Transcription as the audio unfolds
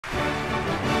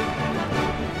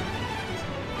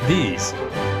These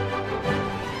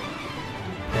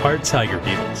are tiger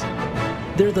beetles.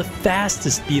 They're the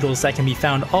fastest beetles that can be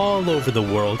found all over the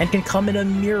world and can come in a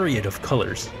myriad of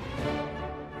colors.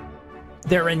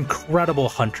 They're incredible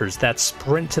hunters that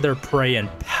sprint to their prey and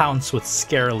pounce with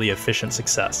scarily efficient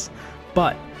success.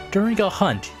 But during a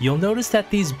hunt, you'll notice that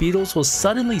these beetles will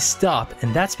suddenly stop,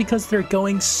 and that's because they're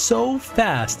going so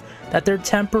fast that they're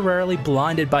temporarily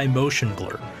blinded by motion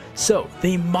blur. So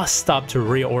they must stop to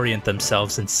reorient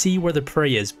themselves and see where the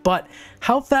prey is. But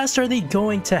how fast are they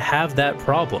going to have that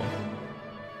problem?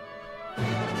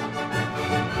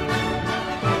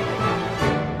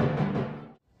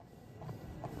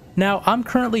 Now, I'm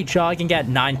currently jogging at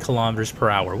 9 kilometers per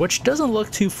hour, which doesn't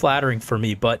look too flattering for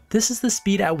me, but this is the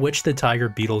speed at which the tiger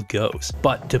beetle goes.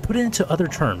 But to put it into other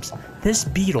terms, this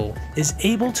beetle is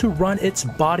able to run its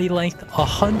body length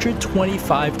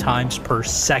 125 times per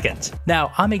second.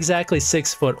 Now, I'm exactly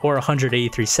 6 foot or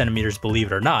 183 centimeters, believe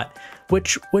it or not,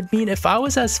 which would mean if I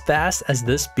was as fast as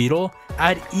this beetle,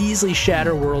 I'd easily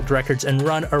shatter world records and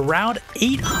run around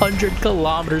 800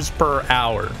 kilometers per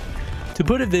hour. To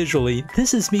put it visually,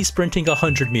 this is me sprinting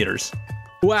 100 meters.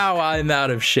 Wow, I'm out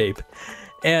of shape.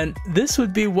 And this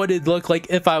would be what it'd look like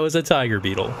if I was a tiger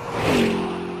beetle.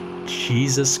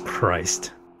 Jesus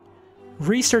Christ.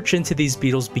 Research into these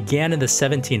beetles began in the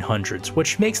 1700s,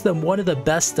 which makes them one of the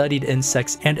best studied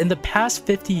insects, and in the past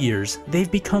 50 years,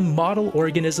 they've become model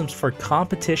organisms for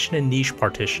competition and niche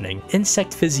partitioning,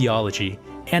 insect physiology,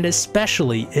 and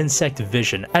especially insect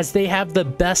vision, as they have the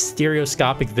best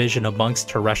stereoscopic vision amongst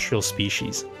terrestrial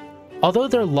species. Although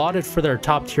they're lauded for their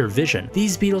top-tier vision,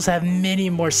 these beetles have many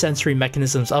more sensory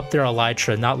mechanisms up their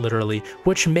elytra, not literally,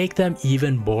 which make them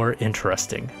even more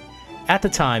interesting. At the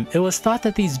time, it was thought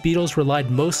that these beetles relied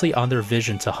mostly on their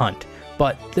vision to hunt,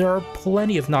 but there are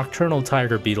plenty of nocturnal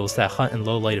tiger beetles that hunt in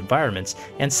low-light environments,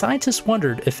 and scientists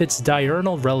wondered if its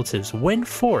diurnal relatives, when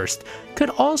forced, could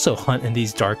also hunt in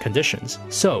these dark conditions.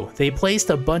 So, they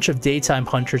placed a bunch of daytime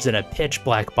hunters in a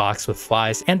pitch-black box with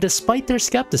flies, and despite their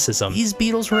skepticism, these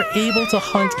beetles were able to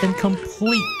hunt in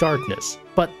complete darkness.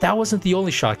 But that wasn't the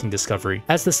only shocking discovery,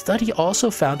 as the study also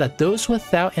found that those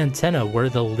without antennae were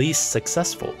the least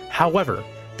successful. However,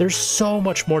 there's so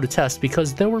much more to test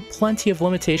because there were plenty of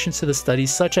limitations to the study,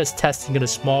 such as testing in a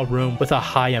small room with a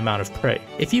high amount of prey.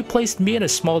 If you placed me in a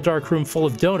small dark room full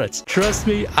of donuts, trust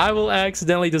me, I will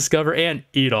accidentally discover and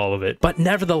eat all of it. But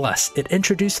nevertheless, it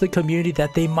introduced to the community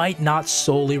that they might not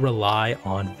solely rely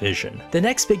on vision. The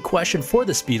next big question for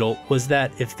this beetle was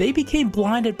that if they became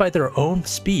blinded by their own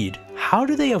speed, how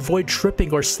do they avoid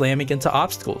tripping or slamming into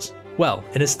obstacles? Well,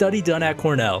 in a study done at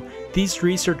Cornell, these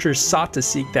researchers sought to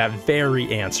seek that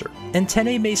very answer.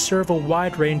 Antennae may serve a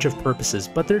wide range of purposes,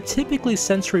 but they're typically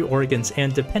sensory organs,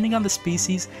 and depending on the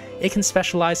species, it can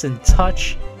specialize in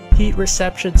touch, heat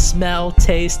reception, smell,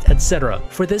 taste, etc.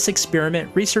 For this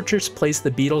experiment, researchers placed the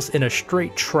beetles in a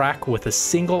straight track with a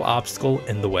single obstacle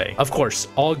in the way. Of course,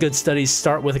 all good studies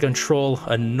start with a control,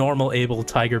 a normal able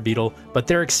tiger beetle, but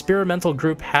their experimental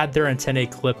group had their antennae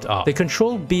clipped off. The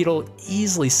control beetle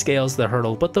easily scales the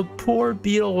hurdle, but the poor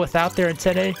beetle without their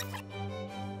antennae,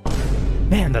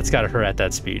 man, that's gotta hurt at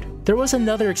that speed. There was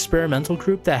another experimental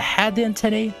group that had the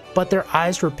antennae, but their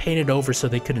eyes were painted over so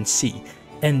they couldn't see,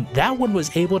 and that one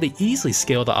was able to easily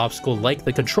scale the obstacle like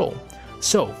the control.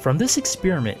 So, from this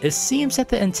experiment, it seems that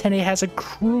the antennae has a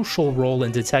crucial role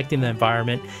in detecting the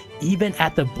environment, even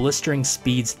at the blistering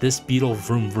speeds this beetle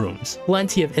vroom vrooms.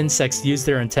 Plenty of insects use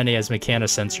their antennae as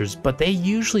mechanosensors, but they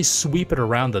usually sweep it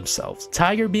around themselves.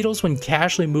 Tiger beetles, when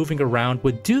casually moving around,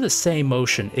 would do the same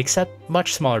motion, except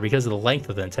much smaller because of the length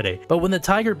of the antennae. But when the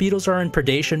tiger beetles are in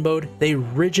predation mode, they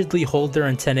rigidly hold their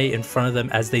antennae in front of them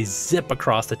as they zip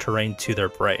across the terrain to their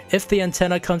prey. If the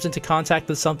antenna comes into contact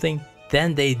with something,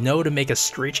 then they know to make a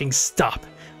screeching stop,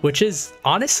 which is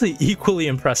honestly equally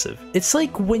impressive. It's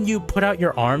like when you put out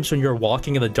your arms when you're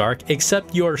walking in the dark,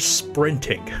 except you're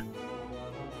sprinting.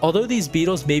 Although these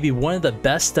beetles may be one of the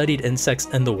best studied insects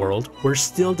in the world, we're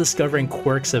still discovering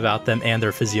quirks about them and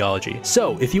their physiology.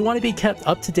 So if you want to be kept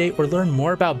up to date or learn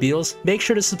more about beetles, make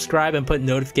sure to subscribe and put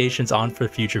notifications on for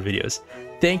future videos.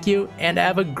 Thank you, and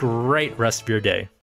have a great rest of your day.